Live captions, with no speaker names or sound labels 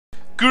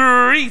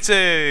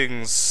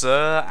Greetings,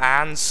 sir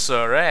and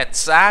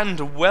sirettes,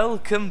 and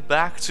welcome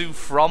back to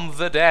From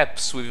the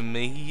Depths with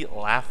me,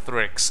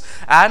 Lathrix.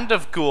 And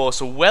of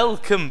course,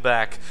 welcome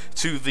back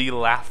to the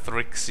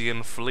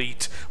Lathrixian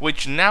fleet,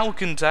 which now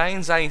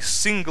contains a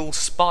single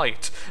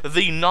spite,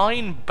 the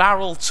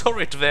 9-barrel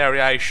turret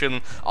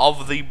variation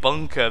of the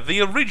bunker,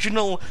 the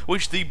original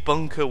which the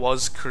bunker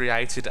was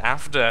created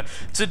after.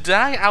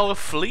 Today, our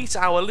fleet,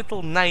 our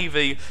little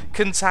navy,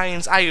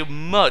 contains a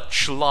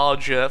much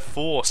larger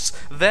force,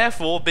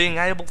 therefore being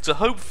able to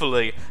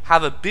hopefully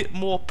have a bit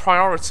more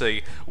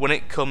priority when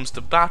it comes to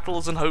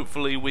battles, and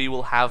hopefully we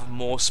will have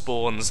more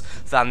spawns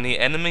than the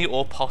enemy,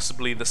 or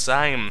possibly the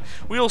same.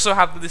 We also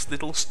have this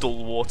little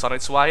stalwart on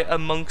its way,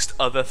 amongst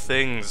other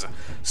things.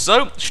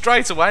 So,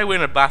 straight away we're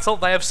in a battle.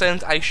 They have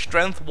sent a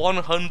strength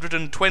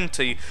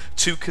 120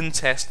 to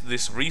contest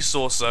this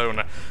resource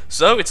zone.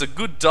 So, it's a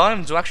good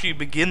time to actually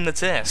begin the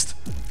test.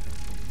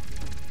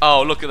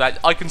 Oh, look at that.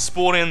 I can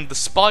spawn in the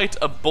spite,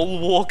 a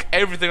bulwark,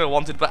 everything I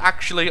wanted, but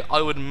actually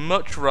I would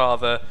much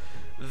rather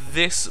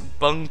this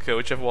bunker,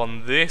 whichever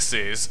one this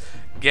is,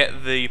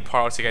 get the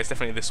priority. Okay, it's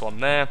definitely this one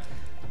there.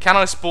 Can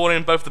I spawn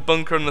in both the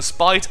bunker and the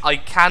spite? I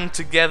can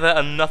together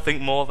and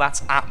nothing more.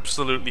 That's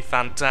absolutely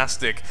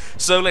fantastic.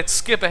 So let's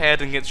skip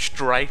ahead and get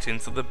straight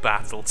into the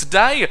battle.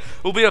 Today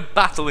will be a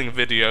battling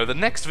video. The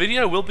next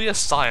video will be a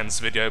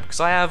science video because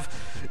I have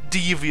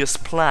devious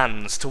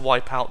plans to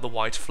wipe out the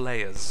white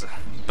flayers.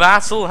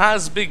 Battle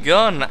has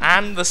begun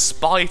and the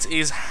spite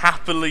is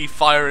happily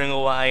firing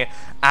away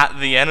at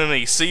the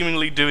enemy,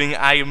 seemingly doing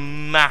a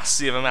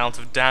massive amount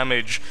of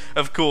damage.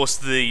 Of course,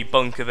 the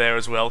bunker there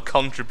as well,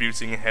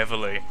 contributing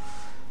heavily.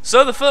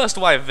 So the first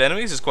wave of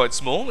enemies is quite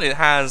small. It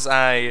has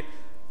a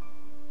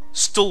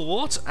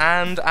stalwart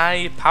and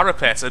a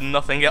parapet and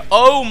nothing else.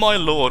 Oh my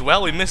lord,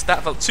 well, we missed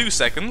that for 2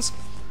 seconds.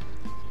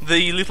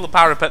 The little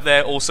parapet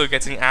there also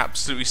getting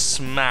absolutely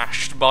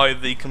smashed by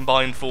the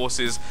combined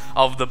forces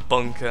of the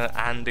bunker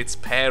and its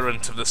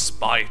parent, the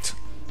spite.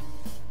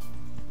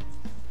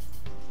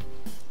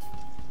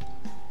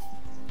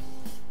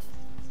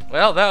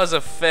 Well, that was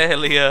a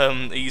fairly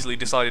easily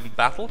decided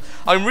battle.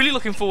 I'm really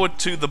looking forward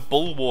to the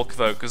bulwark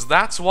though, because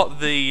that's what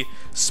the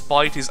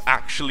spite is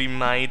actually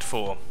made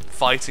for,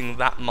 fighting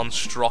that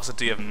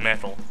monstrosity of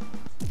metal.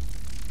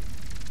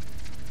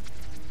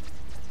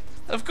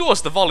 Of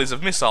course, the volleys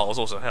of missiles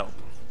also help,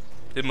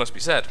 it must be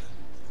said.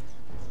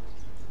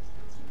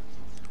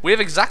 We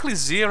have exactly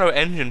 0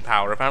 engine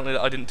power. Apparently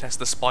I didn't test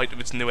the spite of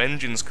its new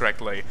engines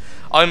correctly.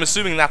 I'm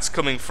assuming that's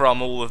coming from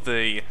all of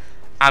the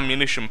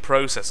ammunition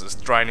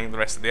processors draining the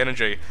rest of the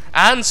energy.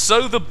 And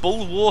so the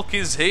bulwark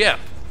is here.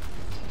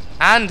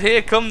 And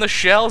here come the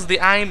shells, the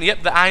aim.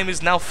 Yep, the aim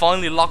is now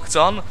finally locked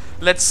on.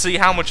 Let's see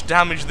how much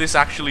damage this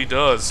actually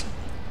does.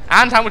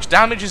 And how much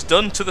damage is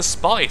done to the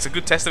spite. A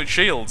good test of its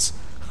shields.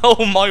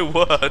 Oh my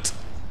word.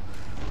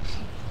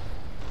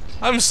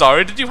 I'm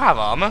sorry, did you have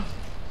armor?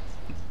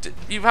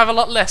 You have a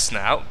lot less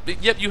now.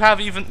 Yep, you have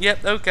even...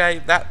 Yep,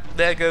 okay,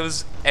 there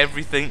goes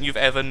everything you've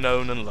ever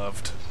known and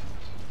loved.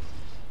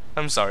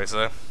 I'm sorry,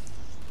 sir.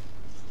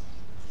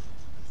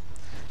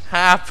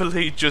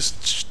 Happily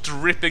just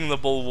stripping the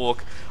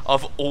bulwark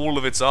of all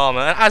of its armor,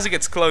 and as it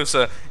gets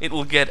closer, it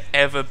will get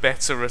ever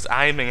better at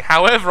aiming.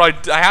 However, I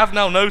have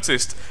now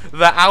noticed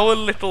that our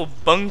little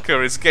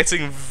bunker is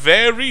getting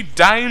very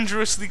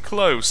dangerously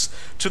close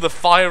to the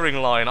firing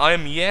line. I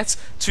am yet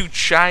to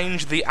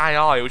change the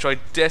AI, which I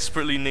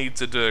desperately need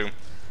to do.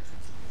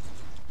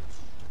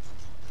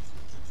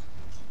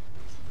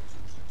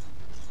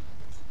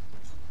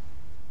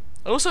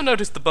 I also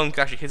noticed the bunker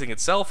actually hitting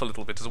itself a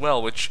little bit as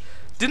well, which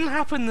didn't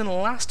happen in the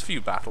last few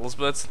battles,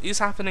 but is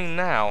happening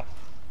now.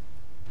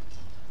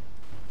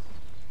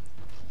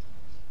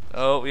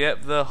 Oh,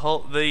 yep,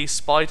 the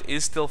spite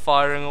is still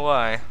firing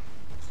away.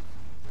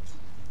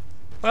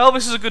 Well,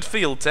 this is a good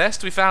field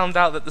test. We found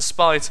out that the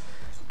spite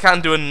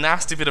can do a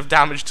nasty bit of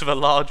damage to the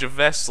larger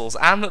vessels,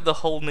 and that the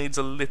hull needs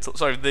a little...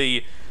 Sorry,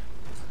 the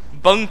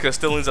bunker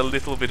still needs a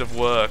little bit of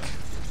work.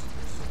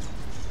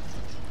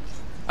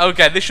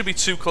 Okay, this should be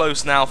too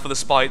close now for the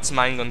spite's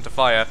main gun to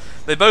fire.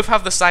 They both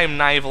have the same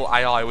naval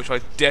AI, which I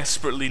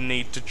desperately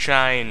need to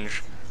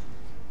change.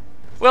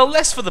 Well,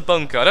 less for the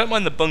bunker. I don't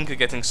mind the bunker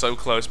getting so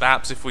close,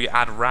 perhaps if we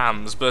add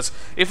rams, but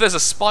if there's a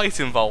spite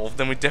involved,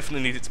 then we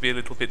definitely need it to be a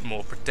little bit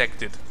more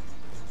protected.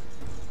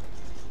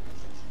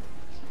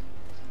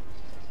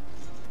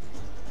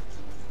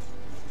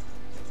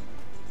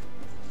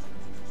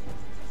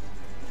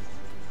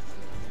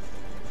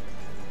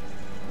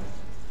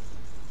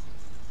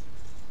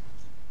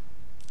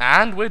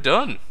 And we're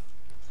done.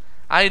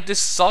 A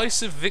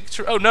decisive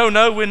victory. Oh,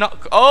 no, we're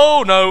not.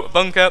 Oh, no,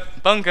 bunker.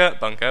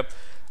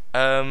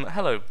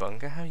 Hello,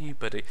 bunker. How are you,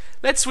 buddy?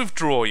 Let's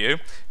withdraw you,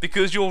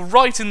 because you're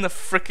right in the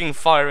fricking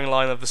firing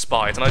line of the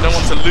spite, and I don't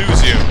want to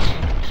lose you.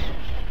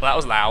 Well, that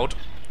was loud.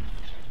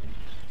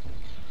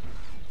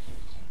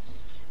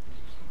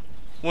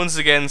 Once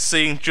again,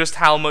 seeing just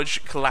how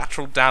much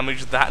collateral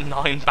damage that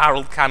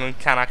 9-barrel cannon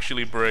can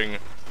actually bring.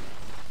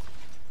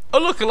 Oh,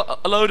 look,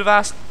 a load of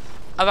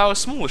our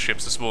smaller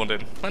ships are spawned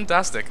in.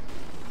 Fantastic.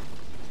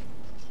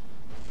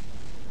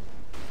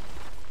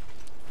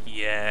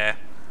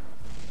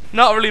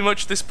 Not really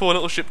much this poor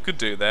little ship could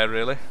do there,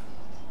 really.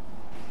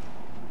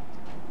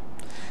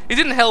 It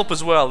didn't help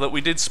as well that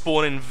we did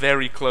spawn in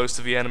very close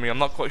to the enemy. I'm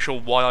not quite sure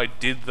why I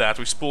did that.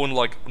 We spawned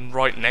like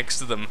right next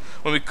to them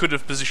when we could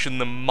have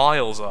positioned them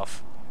miles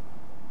off,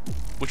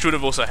 which would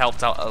have also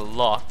helped out a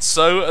lot.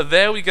 So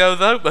there we go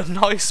though, a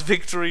nice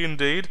victory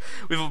indeed,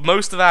 with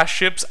most of our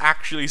ships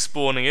actually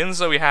spawning in.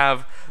 So we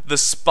have the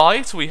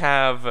Spite, we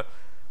have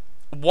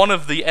one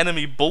of the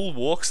enemy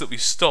bulwarks that we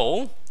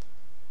stole,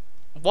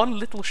 one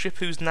little ship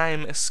whose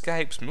name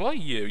escapes me. What are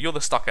you? You're the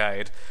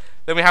Stockade.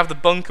 Then we have the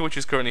bunker, which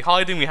is currently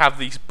hiding. We have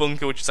the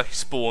bunker, which is actually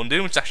spawned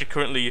in, which is actually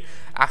currently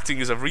acting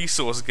as a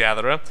resource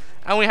gatherer.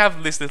 And we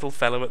have this little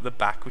fellow at the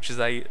back, which is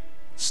a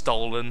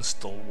stolen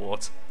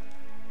stalwart.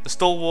 The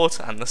stalwart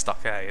and the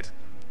Stockade.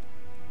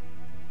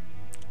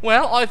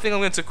 Well, I think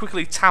I'm going to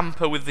quickly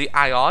tamper with the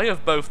AI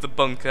of both the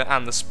bunker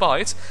and the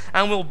Spite,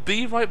 and we'll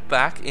be right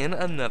back in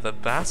another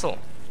battle.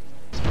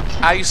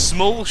 A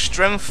small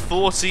strength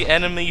 40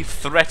 enemy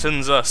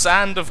threatens us,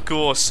 and of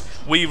course,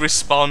 we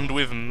respond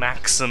with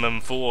maximum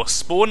force,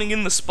 spawning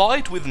in the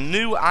Spite with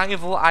new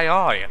evil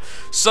AI.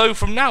 So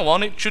from now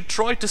on, it should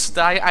try to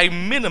stay a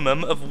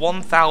minimum of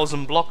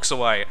 1,000 blocks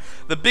away.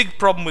 The big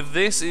problem with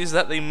this is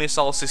that the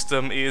missile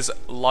system is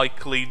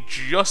likely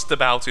just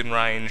about in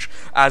range,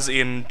 as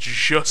in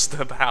just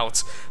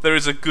about. There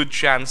is a good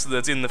chance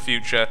that in the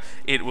future,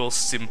 it will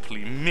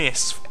simply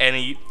miss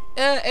any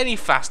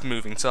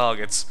fast-moving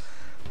targets.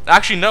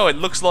 Actually, no, it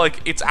looks like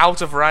it's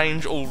out of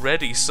range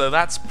already, so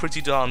that's pretty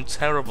darn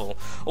terrible.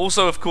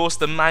 Also, of course,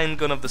 the main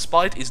gun of the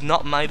Spite is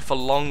not made for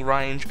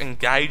long-range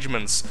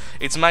engagements.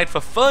 It's made for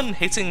fun,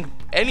 hitting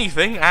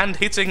anything and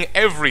hitting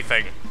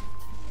everything.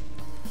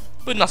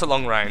 But not at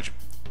long range.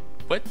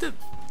 Where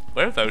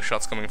are those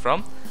shots coming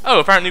from?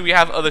 Oh, apparently we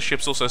have other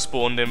ships also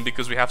spawned in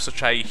because we have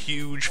such a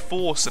huge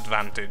force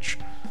advantage.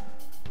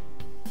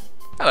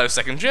 Hello,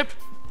 second ship.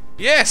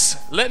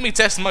 Yes, let me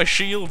test my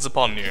shields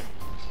upon you.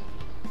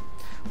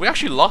 We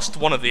actually lost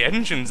one of the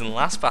engines in the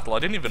last battle. I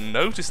didn't even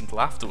notice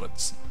until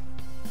afterwards.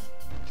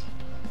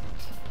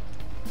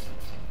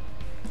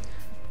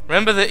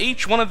 Remember that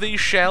each one of these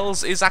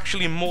shells is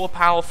actually more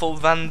powerful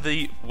than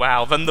the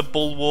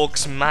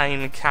bulwark's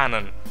main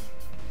cannon.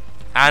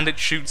 And it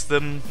shoots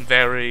them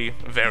very,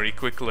 very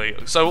quickly.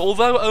 So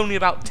although only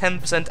about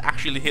 10%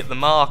 actually hit the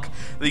mark,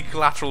 the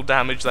collateral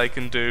damage they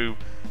can do,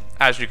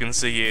 as you can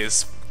see,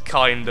 is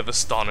kind of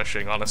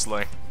astonishing,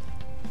 honestly.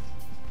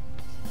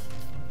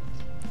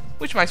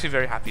 Which makes me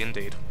very happy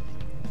indeed.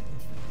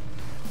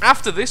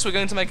 After this, we're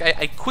going to make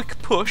a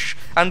quick push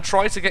and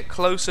try to get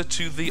closer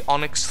to the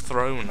Onyx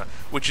Throne,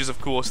 which is, of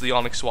course, the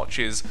Onyx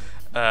Watch's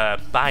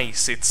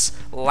base, its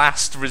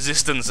last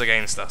resistance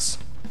against us.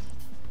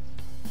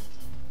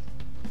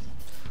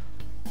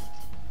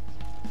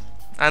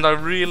 And I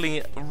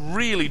really,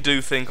 really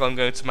do think I'm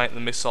going to make the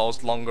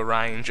missiles longer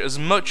range. As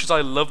much as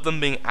I love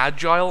them being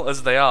agile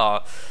as they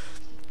are,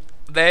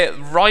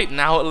 right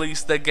now at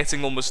least, they're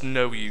getting almost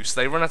no use.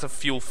 They run out of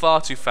fuel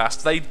far too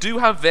fast. They do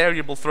have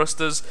variable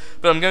thrusters,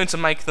 but I'm going to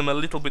make them a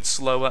little bit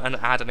slower and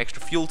add an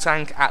extra fuel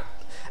tank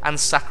and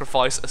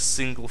sacrifice a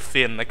single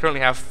fin. They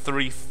currently have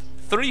three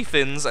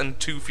fins and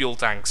 2 fuel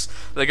tanks.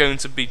 They're going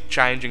to be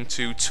changing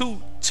to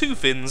two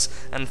fins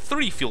and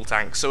 3 fuel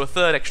tanks, so a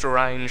third extra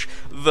range,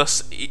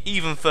 thus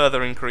even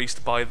further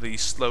increased by the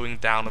slowing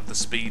down of the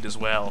speed as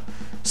well.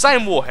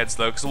 Same warheads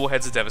though, because the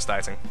warheads are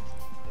devastating.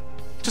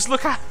 Just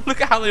look at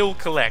how they all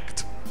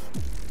collect.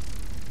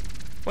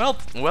 Well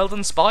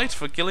done, Spite,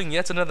 for killing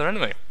yet another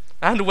enemy.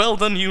 And well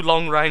done, you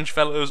long-range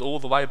fellows all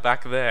the way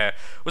back there.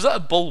 Was that a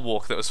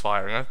bulwark that was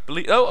firing? I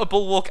believe. Oh, a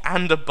bulwark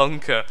and a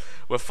bunker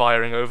were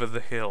firing over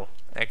the hill.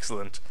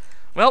 Excellent.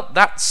 Well,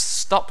 that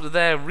stopped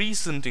their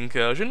recent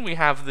incursion. We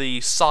have the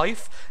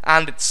Scythe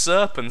and its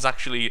Serpents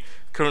actually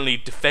currently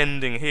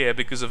defending here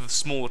because of the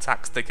small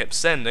attacks they kept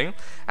sending.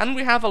 And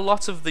we have a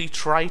lot of the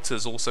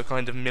traitors also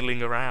kind of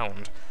milling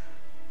around.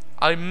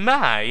 I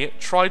may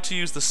try to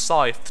use the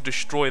Scythe to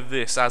destroy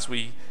this as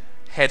we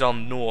head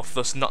on north,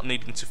 thus not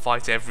needing to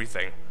fight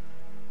everything.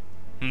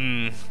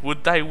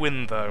 Would they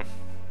win though?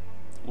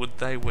 Would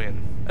they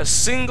win? A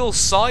single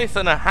Scythe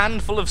and a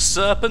handful of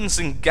Serpents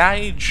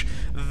engage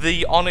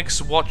the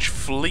Onyx Watch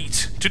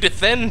fleet to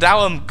defend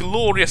our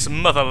glorious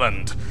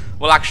motherland.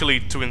 Well, actually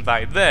to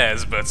invade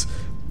theirs, but,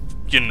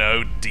 you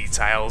know,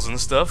 details and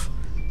stuff.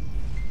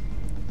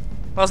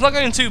 Well, it's not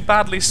going too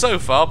badly so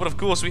far, but of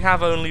course we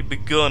have only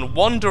begun.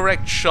 One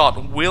direct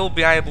shot will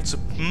be able to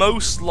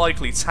most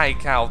likely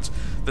take out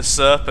the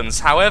Serpents.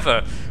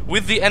 However,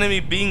 with the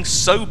enemy being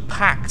so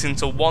packed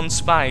into one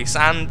space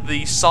and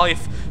the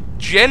Scythe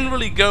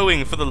generally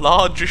going for the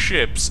larger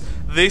ships,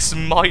 this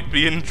might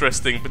be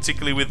interesting,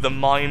 particularly with the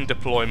mine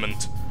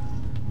deployment.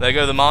 There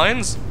go the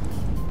mines.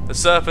 The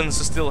Serpents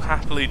are still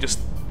happily just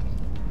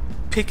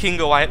picking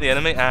away at the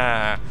enemy.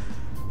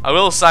 I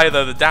will say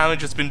though, the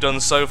damage that's been done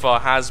so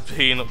far has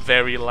been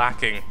very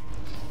lacking.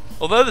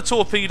 Although the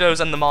torpedoes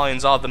and the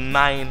mines are the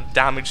main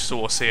damage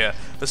source here,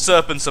 the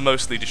Serpents are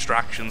mostly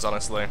distractions,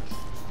 honestly.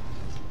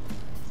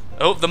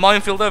 Oh, the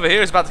minefield over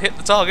here is about to hit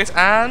the target,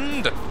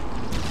 and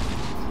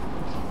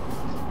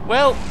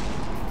Well,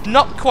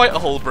 not quite a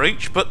hull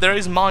breach, but there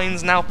is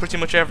mines now pretty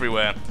much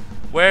everywhere.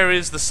 Where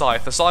is the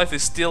Scythe? The Scythe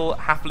is still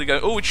happily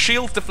going... Oh, its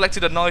shield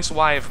deflected a nice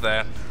wave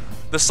there.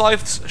 The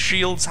Scythe's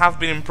shields have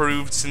been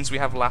improved since we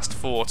have last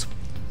fought.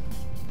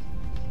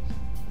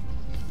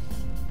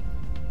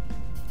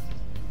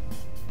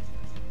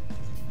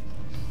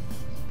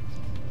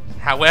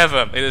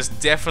 However, it has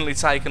definitely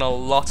taken a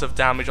lot of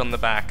damage on the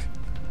back,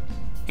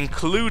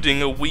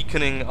 including a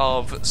weakening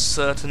of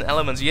certain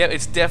elements. Yeah,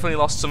 it's definitely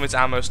lost some of its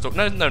ammo storage.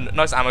 No,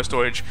 not its ammo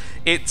storage.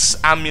 Its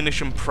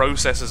ammunition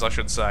processors, I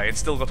should say. It's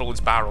still got all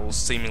its barrels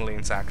seemingly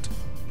intact.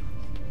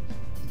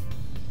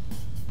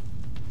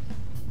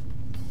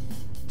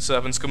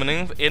 Serpent's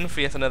coming in for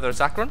yet another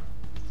attack run.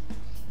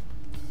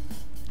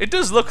 It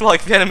does look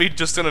like the enemy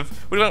just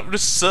we're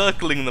just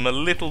circling them a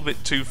little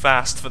bit too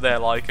fast for their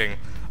liking.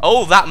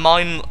 Oh, that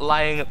mine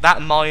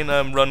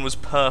run was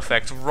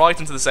perfect, right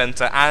into the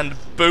center, and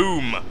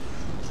boom!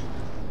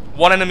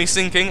 One enemy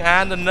sinking,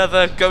 and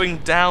another going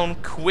down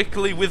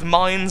quickly with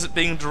mines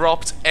being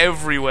dropped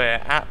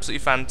everywhere.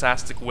 Absolutely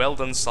fantastic. Well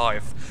done,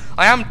 Scythe.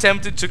 I am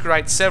tempted to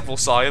create several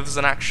Scythes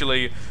and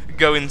actually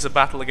go into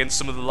battle against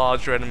some of the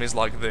larger enemies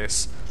like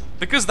this,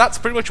 because that's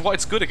pretty much what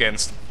it's good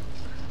against.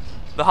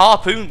 The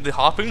harpoons,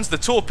 the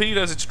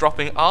torpedoes it's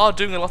dropping are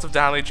doing a lot of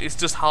damage. It's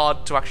just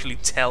hard to actually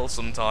tell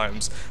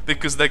sometimes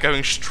because they're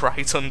going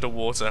straight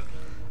underwater.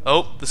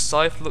 Oh, the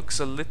Scythe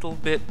looks a little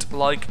bit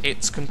like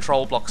its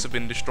control blocks have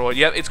been destroyed.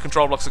 Yep, its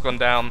control blocks have gone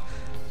down.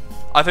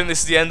 I think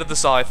this is the end of the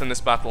Scythe in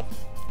this battle.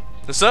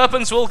 The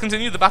Serpents will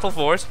continue the battle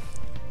for it,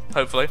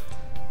 hopefully.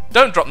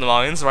 Don't drop the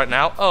mines right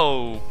now.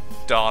 Oh,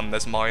 darn,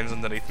 there's mines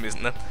underneath me,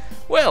 isn't there?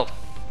 Well,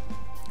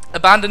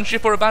 abandon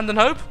ship or abandon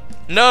hope?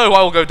 No,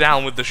 I will go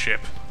down with the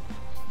ship.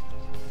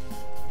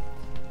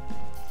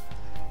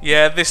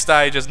 Yeah, this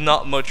stage there's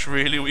not much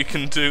really we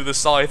can do. The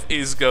Scythe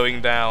is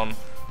going down.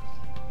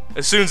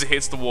 As soon as it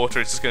hits the water,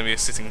 it's just going to be a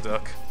sitting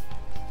duck.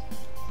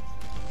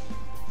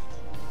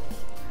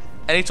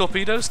 Any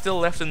torpedoes still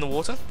left in the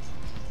water?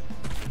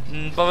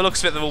 By the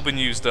looks of it, they've all been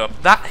used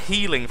up. That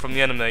healing from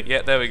the enemy,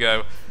 yeah, there we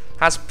go,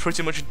 has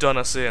pretty much done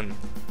us in.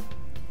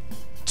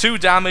 2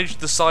 damage,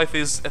 the Scythe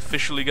is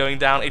officially going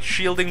down. Its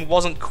shielding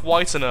wasn't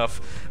quite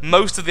enough.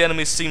 Most of the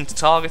enemies seem to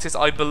target it.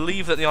 I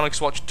believe that the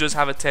Onyx Watch does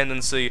have a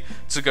tendency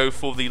to go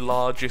for the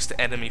largest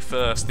enemy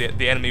first,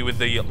 the enemy with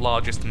the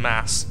largest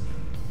mass.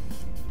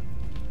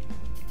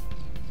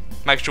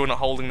 Make sure we're not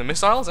holding the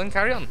missiles and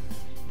carry on.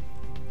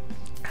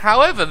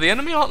 However, the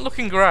enemy aren't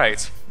looking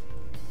great.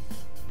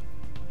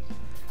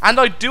 And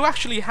I do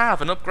actually have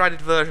an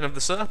upgraded version of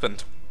the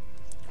Serpent,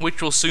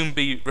 which will soon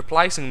be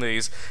replacing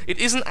these. It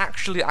isn't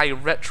actually a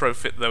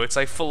retrofit though, it's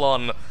a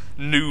full-on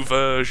new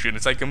version.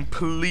 It's a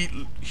complete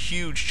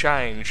huge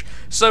change.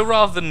 So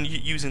rather than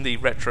using the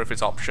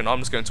retrofit option, I'm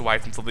just going to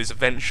wait until these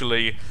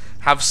eventually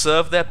have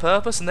served their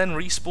purpose and then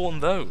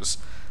respawn those.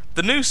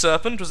 The new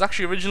Serpent was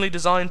actually originally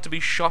designed to be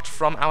shot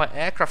from our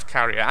aircraft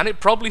carrier, and it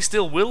probably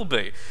still will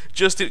be,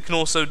 just it can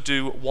also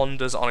do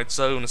wonders on its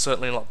own,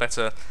 certainly a lot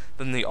better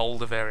than the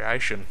older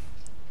variation.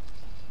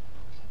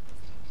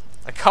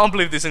 I can't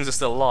believe these things are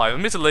still alive.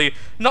 Admittedly,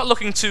 not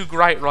looking too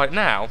great right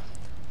now,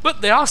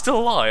 but they are still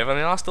alive and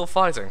they are still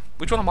fighting.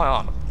 Which one am I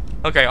on?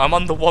 Okay, I'm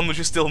on the one which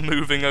is still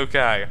moving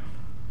okay.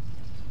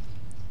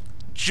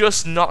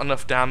 Just not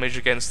enough damage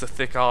against the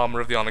thick armour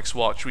of the Onyx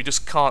Watch. We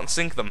just can't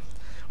sink them.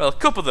 Well, a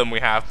couple of them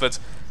we have, but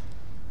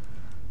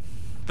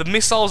the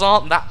missiles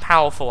aren't that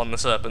powerful on the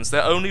Serpents.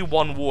 They're only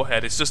 1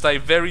 warhead. It's just a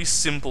very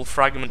simple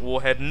fragment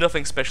warhead,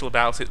 nothing special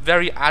about it.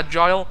 Very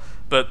agile,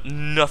 but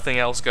nothing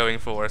else going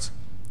for it.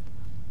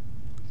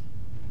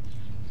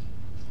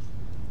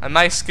 I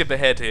may skip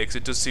ahead here, because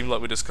it does seem like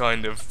we're just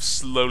kind of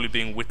slowly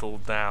being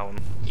whittled down.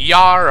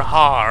 Yar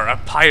har, a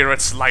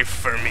pirate's life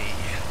for me.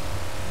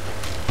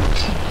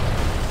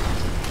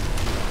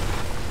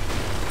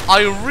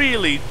 I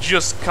really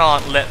just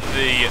can't let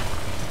the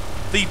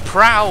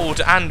proud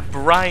and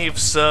brave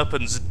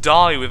Serpents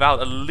die without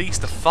at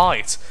least a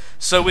fight.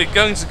 So we're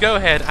going to go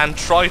ahead and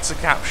try to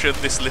capture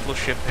this little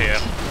ship here,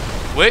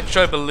 which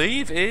I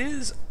believe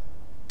is...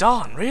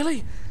 Darn,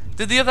 really?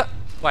 Did the other...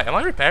 Wait, am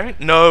I repairing?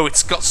 No,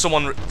 it's got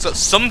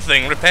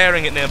something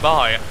repairing it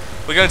nearby.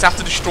 We're going to have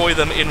to destroy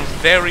them in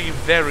very,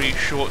 very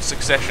short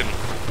succession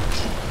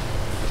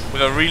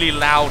with a really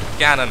loud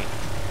cannon.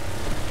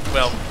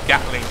 Well,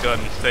 Gatling gun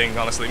thing,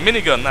 honestly.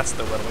 Minigun, that's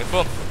the word I'm looking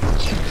for.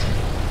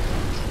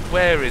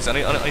 Where is... I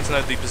need to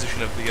know the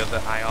position of the other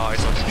AI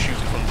so I can shoot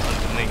it from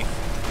underneath.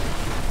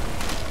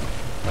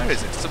 Where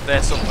is it? It's up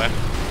there somewhere.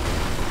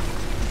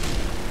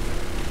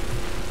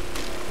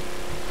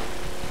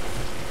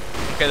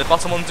 Okay, the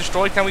bottom one's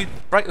destroyed. Can we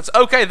break this?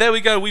 Okay, there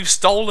we go. We've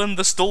stolen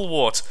the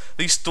Stalwart.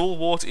 The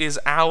Stalwart is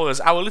ours.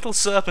 Our little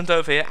Serpent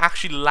over here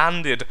actually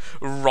landed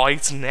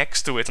right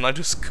next to it, and I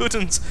just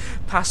couldn't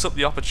pass up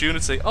the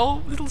opportunity.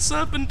 Oh, little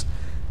Serpent.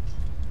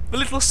 The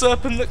little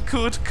Serpent that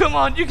could. Come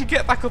on, you can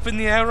get back up in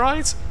the air,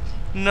 right?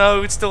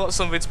 No, it's still got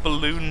some of its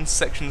balloon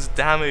sections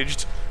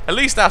damaged. At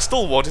least our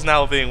stalwart is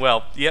now being,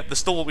 well, yep, the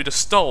stalwart we just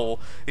stole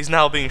is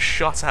now being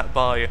shot at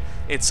by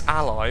its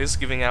allies,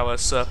 giving our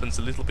serpents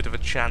a little bit of a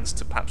chance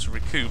to perhaps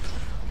recoup.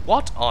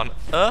 What on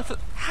earth?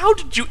 How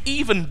did you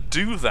even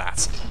do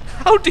that?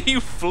 How do you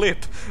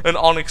flip an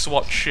Onyx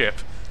Watch ship?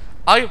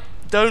 I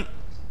don't...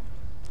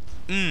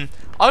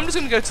 I'm just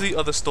going to go to the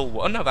other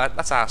stalwart. Oh no,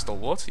 that's our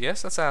stalwart.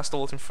 Yes, that's our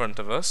stalwart in front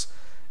of us.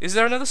 Is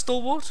there another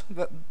stalwart?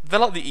 They're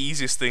like the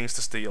easiest things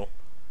to steal.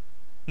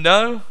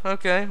 No?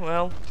 Okay,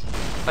 well...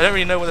 I don't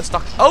really know where they're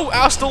stuck. Oh,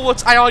 our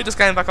stalwart's AI just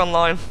came back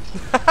online.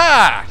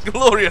 Haha!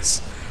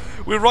 Glorious!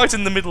 We're right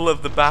in the middle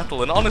of the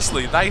battle, and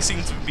honestly, they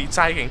seem to be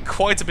taking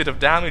quite a bit of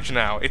damage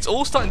now. It's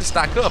all starting to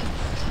stack up.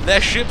 Their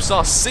ships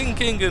are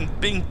sinking and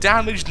being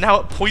damaged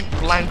now at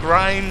point-blank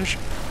range.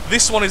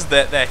 This one is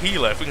their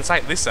healer. If we can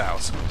take this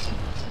out,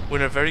 we're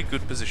in a very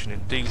good position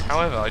indeed.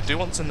 However, I do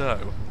want to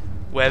know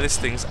where this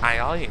thing's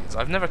AI is.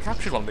 I've never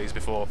captured one of these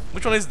before.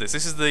 Which one is this?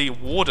 This is the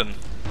Warden.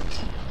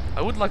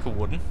 I would like a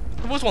Warden.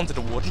 I've always wanted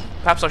a Warden.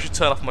 Perhaps I should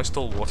turn off my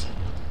Stalwart.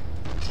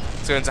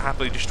 It's going to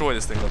happily destroy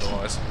this thing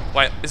otherwise.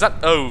 Wait, is that...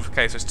 Oh,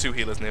 okay, so there's two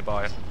healers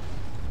nearby.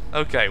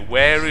 Okay,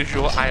 where is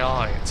your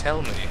AI?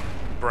 Tell me,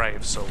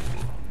 brave soul.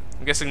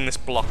 I'm guessing this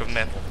block of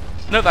metal.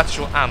 No, that's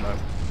your ammo.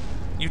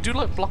 You do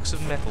like blocks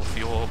of metal for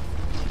your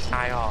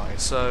AI,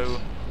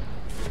 so...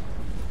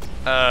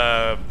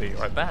 be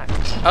right back.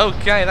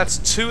 Okay, that's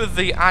two of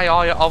the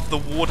AI of the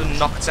Warden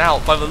knocked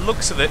out. By the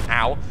looks of it,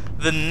 ow,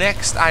 the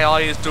next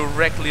AI is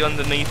directly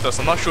underneath us.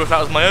 I'm not sure if that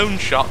was my own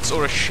shots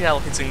or a shell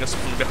hitting us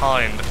from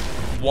behind.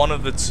 One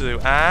of the two.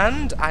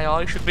 And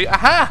AI should be...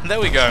 Aha! There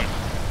we go.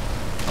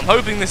 I'm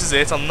hoping this is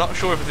it. I'm not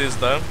sure if it is,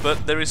 though.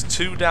 But there is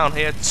two down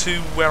here,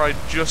 two where I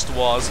just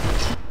was.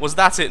 Was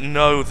that it?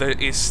 No, there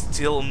is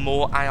still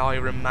more AI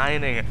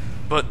remaining.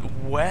 But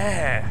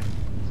where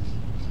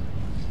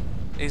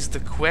is the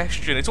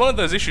question? It's one of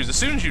those issues. As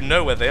soon as you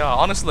know where they are,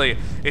 honestly,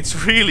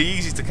 it's really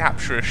easy to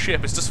capture a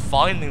ship. It's just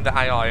finding the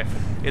AI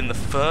in the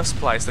first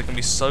place that can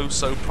be so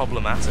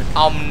problematic.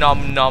 Nom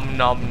nom nom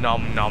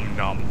nom nom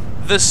nom.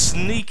 The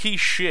sneaky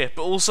ship.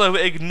 Also,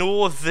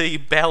 ignore the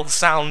bell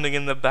sounding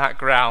in the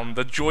background.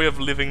 The joy of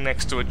living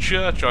next to a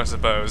church, I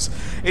suppose.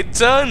 It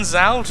turns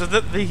out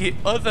that the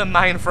other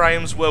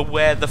mainframes were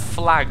where the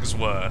flags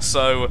were.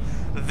 So,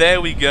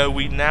 there we go.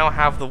 We now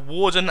have the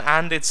Warden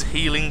and its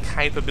healing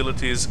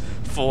capabilities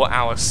for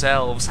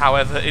ourselves.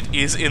 However, it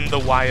is in the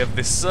way of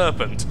this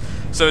serpent.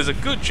 So there's a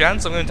good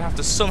chance I'm going to have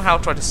to somehow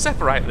try to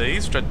separate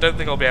these, which I don't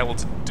think I'll be able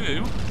to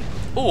do.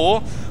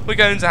 Or, we're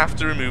going to have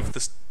to remove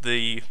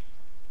the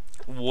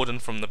Warden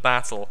from the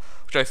battle,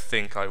 which I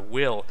think I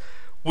will.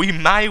 We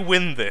may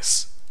win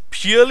this,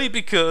 purely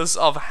because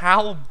of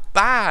how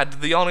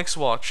bad the Onyx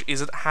Watch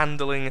is at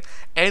handling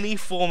any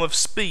form of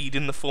speed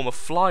in the form of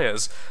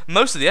flyers.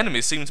 Most of the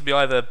enemies seem to be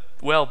either,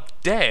 well,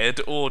 dead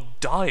or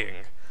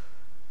dying.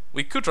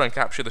 We could try and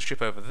capture the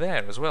ship over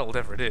there as well,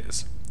 whatever it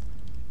is.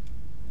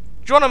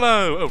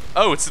 Geronimo!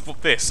 Oh, it's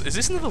this. Is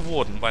this another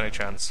Warden by any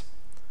chance?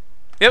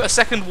 Yep, a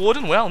second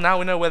Warden. Well, now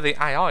we know where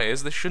the AI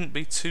is. This shouldn't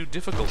be too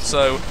difficult.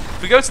 So,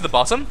 if we go to the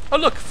bottom... Oh,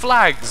 look,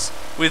 flags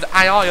with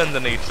AI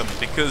underneath them.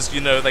 Because,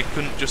 you know, they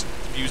couldn't just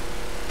use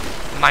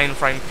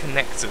mainframe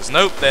connectors.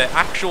 Nope, they're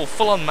actual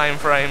full-on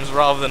mainframes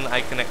rather than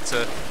a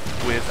connector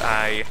with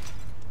a...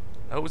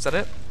 Oh, is that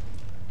it?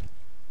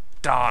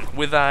 Darn.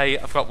 With a...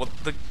 I forgot what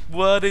the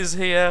word is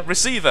here.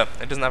 Receiver.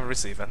 It doesn't have a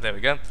receiver. There we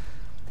go.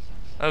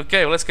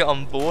 Okay, well, let's get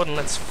on board and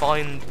let's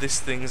find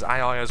this thing's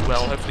AI as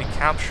well, hopefully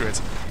capture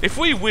it. If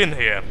we win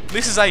here,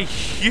 this is a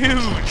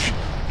huge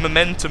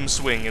momentum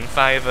swing in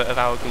favour of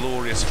our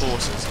glorious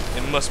forces,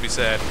 it must be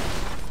said.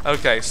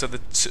 Okay, so the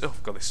two... Oh,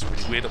 God, this is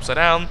really weird upside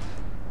down.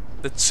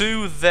 The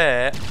two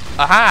there...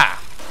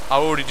 Aha!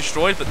 Are already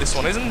destroyed, but this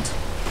one isn't.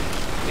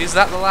 Is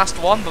that the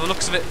last one? By the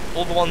looks of it,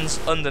 all the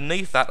ones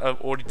underneath that are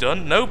already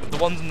done. Nope, the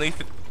ones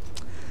underneath it...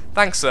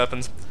 Thanks,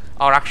 Serpent.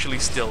 Are actually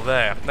still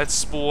there. Let's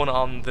spawn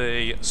on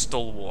the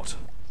Stalwart,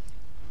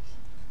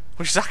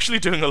 which is actually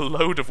doing a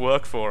load of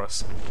work for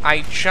us.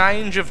 A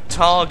change of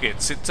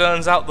targets. It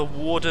turns out the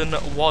Warden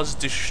was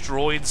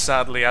destroyed,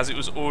 sadly, as it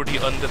was already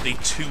under the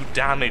 2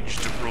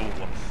 damaged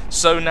rule.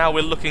 So now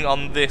we're looking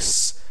on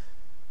this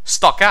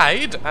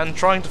stockade and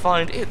trying to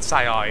find its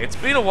AI. It's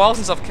been a while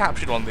since I've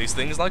captured one of these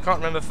things, and I can't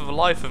remember for the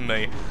life of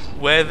me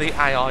where the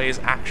AI is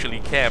actually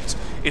kept.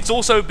 It's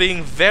also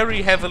being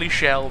very heavily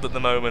shelled at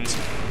the moment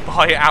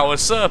by our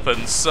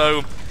serpents,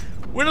 so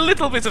we're in a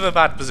little bit of a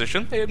bad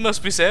position. It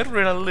must be said,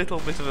 we're in a little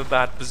bit of a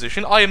bad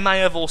position. I may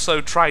have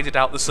also traded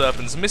out the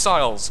serpent's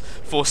missiles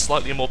for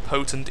slightly more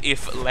potent,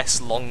 if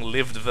less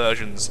long-lived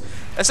versions.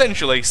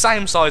 Essentially,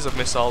 same size of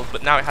missile,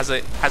 but now it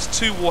has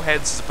 2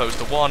 warheads as opposed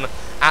to 1,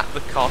 at the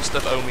cost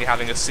of only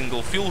having a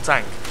single fuel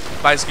tank.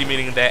 Basically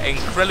meaning they're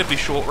incredibly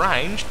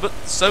short-ranged, but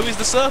so is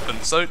the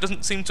serpent, so it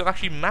doesn't seem to have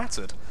actually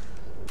mattered.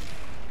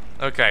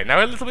 Okay, now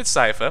we're a little bit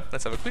safer.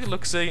 Let's have a quick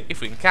look-see if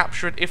we can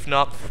capture it. If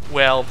not,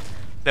 well,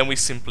 then we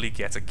simply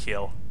get a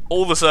kill.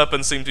 All the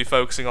serpents seem to be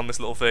focusing on this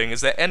little thing. Is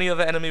there any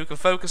other enemy we can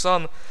focus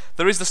on?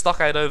 There is the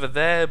stockade over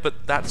there,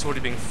 but that's already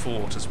being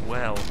fought as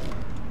well.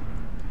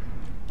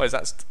 What is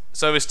that?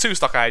 So there's two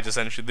stockades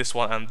essentially, this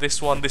one and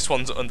this one. This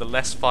one's under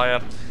less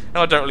fire, and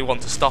I don't really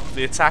want to stop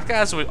the attack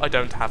as I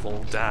don't have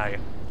all day.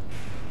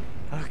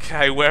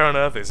 Okay, where on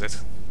earth is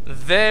it?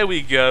 There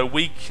we go,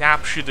 we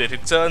captured it.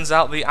 It turns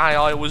out the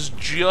AI was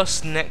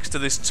just next to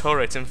this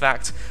turret, in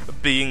fact,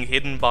 being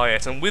hidden by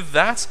it. And with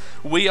that,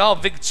 we are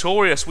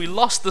victorious. We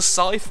lost the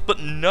scythe,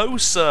 but no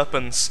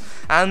serpents.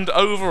 And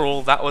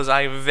overall, that was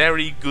a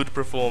very good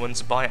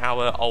performance by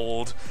our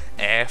old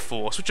Air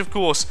Force, which of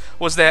course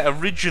was there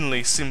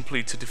originally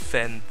simply to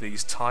defend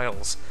these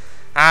tiles.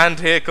 And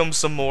here comes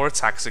some more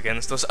attacks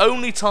against us.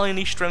 Only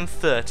tiny strength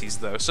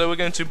 30s though, so we're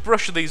going to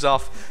brush these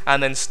off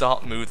and then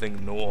start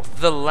moving north.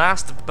 The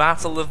last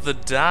battle of the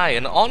day,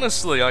 and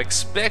honestly I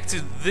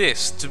expected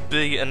this to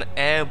be an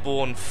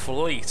airborne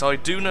fleet. I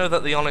do know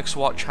that the Onyx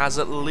Watch has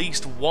at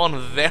least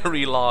one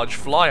very large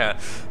flyer,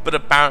 but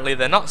apparently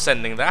they're not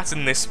sending that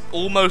in this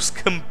almost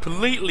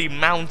completely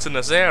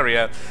mountainous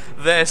area.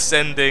 They're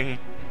sending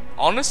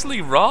honestly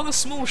rather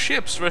small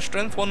ships for a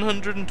strength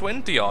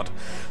 120 odd.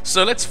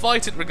 So let's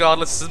fight it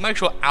regardless to make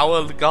sure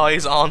our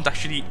guys aren't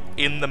actually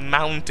in the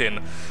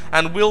mountain.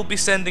 And we'll be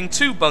sending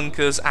two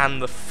bunkers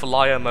and the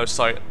flyer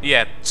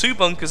two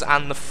bunkers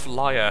and the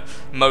flyer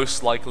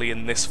most likely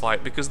in this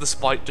fight, because the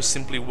Spite just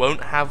simply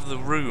won't have the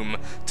room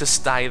to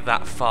stay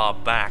that far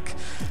back.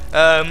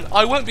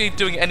 I won't be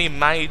doing any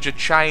major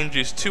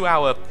changes to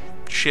our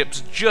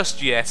ships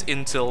just yet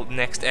until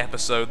next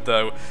episode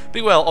though.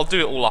 But well, I'll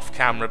do it all off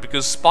camera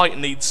because Spite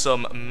needs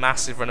some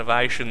massive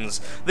renovations.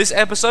 This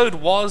episode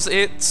was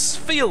its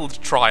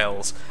field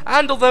trials,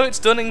 and although it's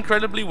done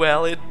incredibly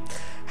well, it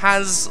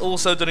has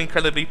also done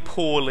incredibly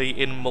poorly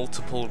in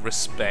multiple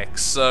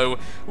respects, so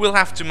we'll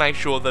have to make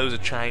sure those are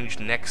changed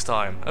next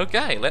time.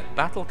 Okay, let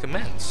battle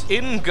commence.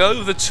 In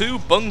go the two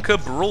bunker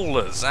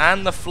brawlers,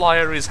 and the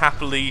flyer is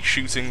happily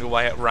shooting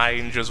away at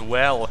range as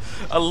well.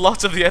 A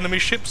lot of the enemy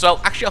ships, well,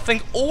 actually I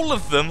think all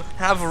of them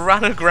have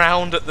ran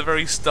aground at the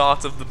very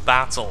start of the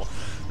battle.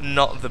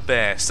 Not the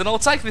best. And I'll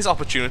take this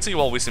opportunity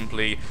while we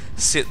simply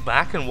sit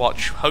back and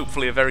watch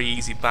hopefully a very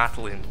easy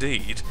battle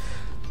indeed,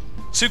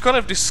 to kind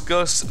of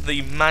discuss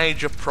the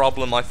major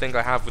problem I think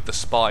I have with the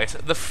Spite.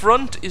 The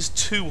front is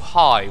too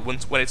high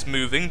when it's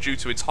moving due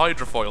to its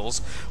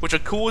hydrofoils, which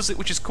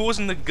is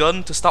causing the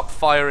gun to stop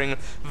firing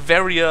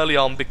very early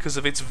on because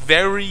of its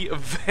very,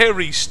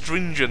 very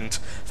stringent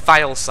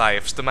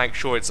fail-safes to make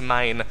sure its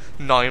main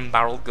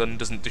 9-barrel gun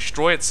doesn't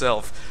destroy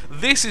itself.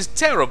 This is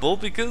terrible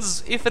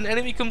because if an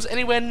enemy comes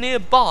anywhere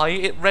nearby,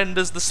 it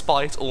renders the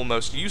Spite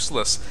almost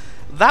useless.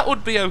 That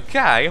would be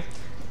okay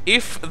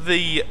if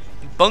the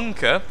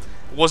bunker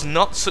was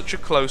not such a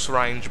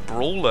close-range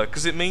brawler,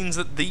 because it means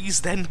that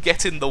these then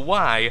get in the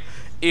way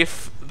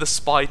if the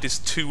Spite is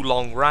too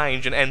long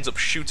range and ends up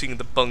shooting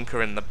the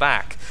bunker in the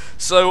back.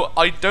 So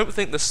I don't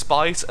think the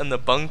Spite and the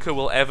bunker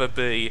will ever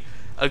be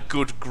a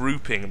good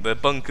grouping. The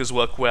bunkers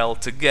work well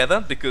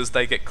together because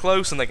they get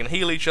close and they can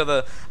heal each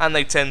other, and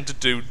they tend to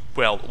do,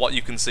 well, what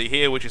you can see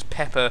here, which is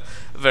pepper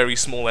very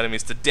small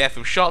enemies to death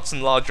with shots,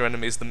 and larger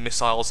enemies the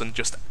missiles, and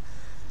just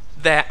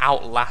their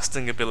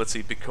outlasting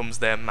ability becomes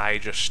their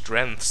major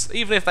strengths,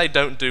 even if they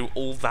don't do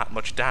all that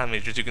much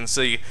damage. As you can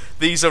see,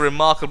 these are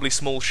remarkably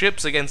small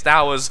ships. Against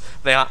ours,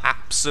 they are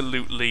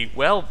absolutely,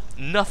 well,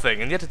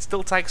 nothing, and yet it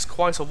still takes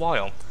quite a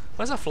while.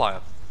 Where's our flyer?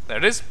 There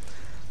it is.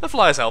 The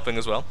flyer's helping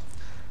as well.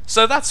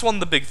 So that's one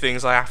of the big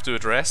things I have to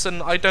address,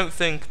 and I don't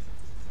think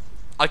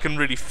I can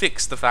really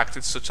fix the fact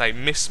it's such a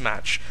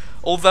mismatch.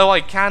 Although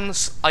I can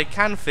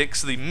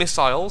fix the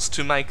missiles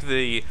to make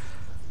the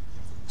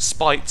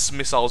Spite's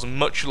missiles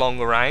much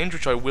longer range,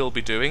 which I will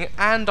be doing,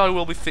 and I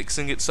will be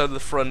fixing it so the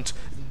front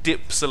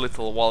dips a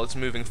little while it's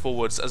moving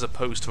forwards as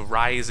opposed to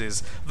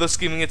rises, thus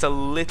giving it a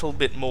little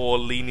bit more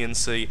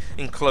leniency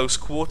in close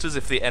quarters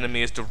if the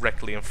enemy is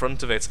directly in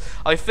front of it.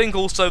 I think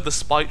also the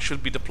Spite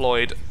should be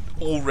deployed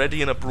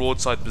already in a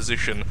broadside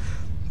position,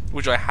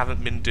 which I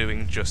haven't been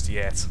doing just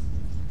yet.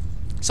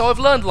 So I've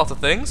learned a lot of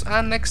things,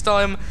 and next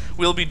time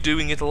we'll be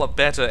doing it a lot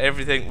better.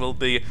 Everything will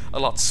be a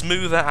lot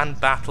smoother and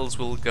battles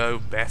will go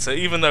better,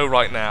 even though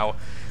right now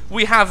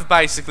we have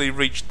basically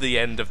reached the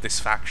end of this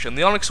faction.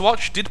 The Onyx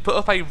Watch did put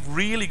up a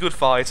really good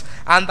fight,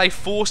 and they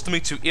forced me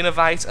to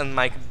innovate and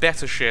make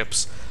better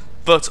ships,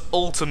 but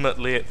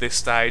ultimately at this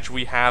stage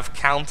we have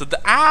countered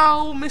the—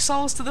 ow!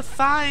 Missiles to the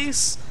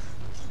face!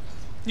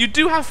 You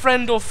do have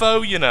friend or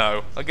foe, you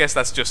know. I guess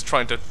that's just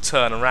trying to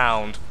turn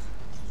around.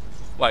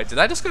 Wait, did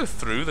I just go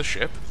through the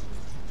ship?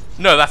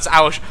 No, that's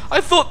our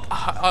I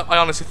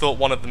honestly thought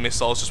one of the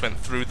missiles just went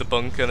through the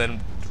bunker and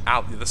then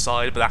out the other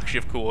side, but actually,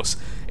 of course,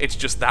 it's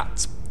just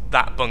that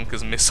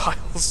bunker's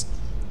missiles.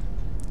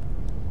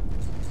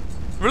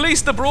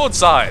 Release the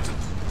broadside!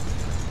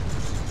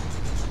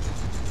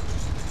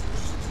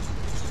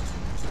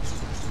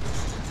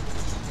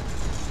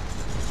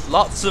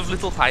 Lots of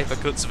little paper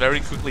cuts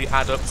very quickly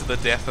add up to the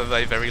death of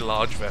a very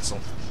large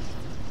vessel.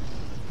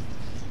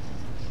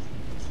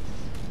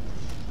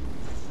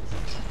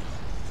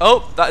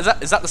 Oh,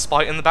 is that the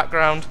Spite in the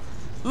background?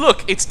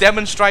 Look, it's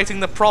demonstrating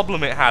the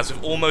problem it has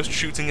with almost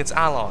shooting its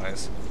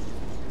allies.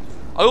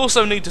 I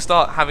also need to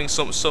start having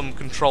some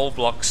control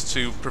blocks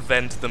to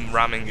prevent them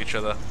ramming each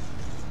other.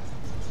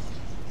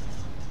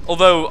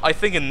 Although, I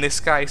think in this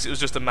case, it was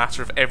just a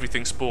matter of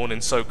everything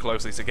spawning so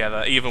closely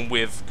together, even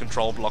with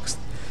control blocks.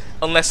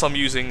 Unless I'm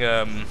using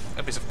a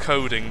bit of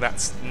coding,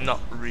 that's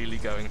not really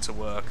going to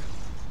work.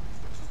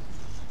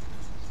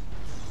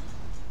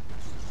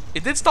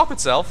 It did stop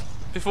itself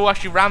before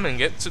actually ramming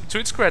it, to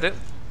its credit.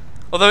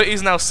 Although it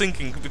is now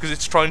sinking because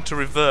it's trying to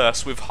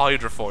reverse with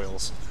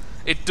hydrofoils.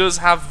 It does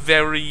have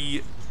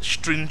very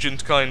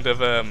stringent kind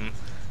of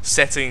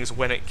settings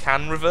when it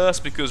can reverse,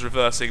 because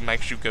reversing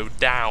makes you go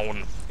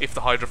down if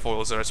the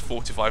hydrofoils are at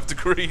 45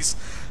 degrees,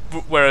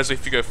 whereas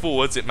if you go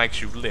forwards it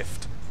makes you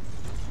lift.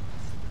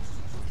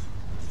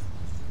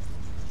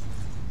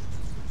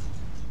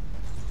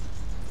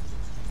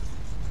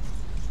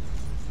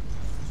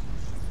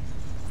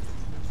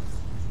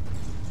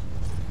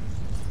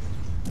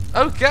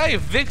 Okay,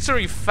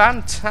 victory,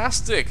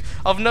 fantastic!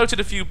 I've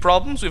noted a few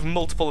problems with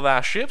multiple of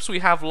our ships. We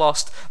have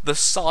lost the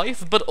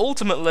Scythe, but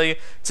ultimately,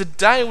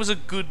 today was a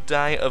good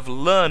day of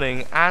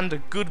learning and a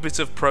good bit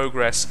of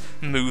progress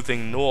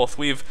moving north.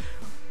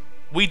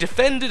 We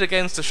defended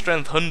against a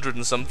strength 100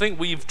 and something.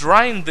 We've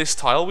drained this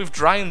tile,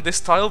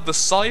 the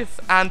Scythe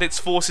and its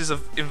forces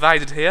have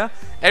invaded here.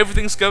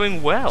 Everything's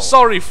going well.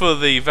 Sorry for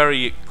the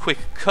very quick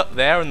cut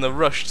there and the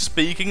rushed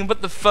speaking,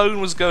 but the phone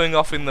was going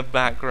off in the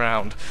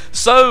background.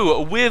 So,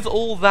 with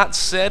all that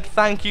said,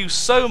 thank you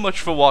so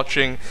much for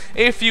watching.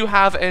 If you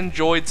have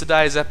enjoyed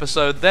today's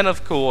episode, then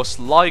of course,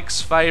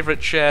 likes,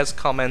 favourites, shares,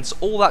 comments,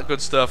 all that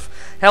good stuff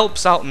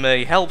helps out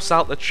me, helps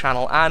out the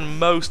channel, and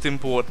most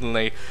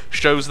importantly,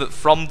 shows that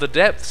From the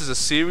Depths is a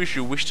series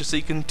you wish to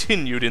see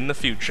continued in the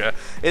future.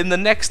 In the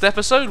next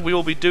episode, we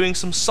will be doing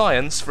some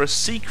science for a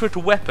secret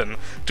weapon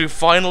to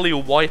finally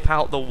wipe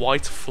out the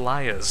White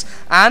Flyers.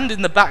 And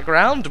in the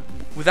background,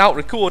 without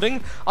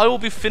recording, I will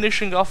be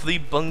finishing off the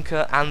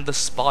Bunker and the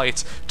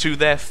Spite to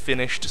their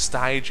finished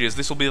stages.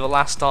 This will be the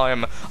last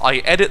time I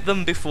edit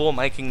them before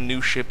making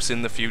new ships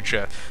in the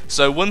future.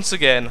 So once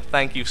again,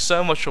 thank you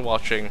so much for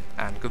watching,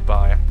 and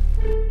goodbye.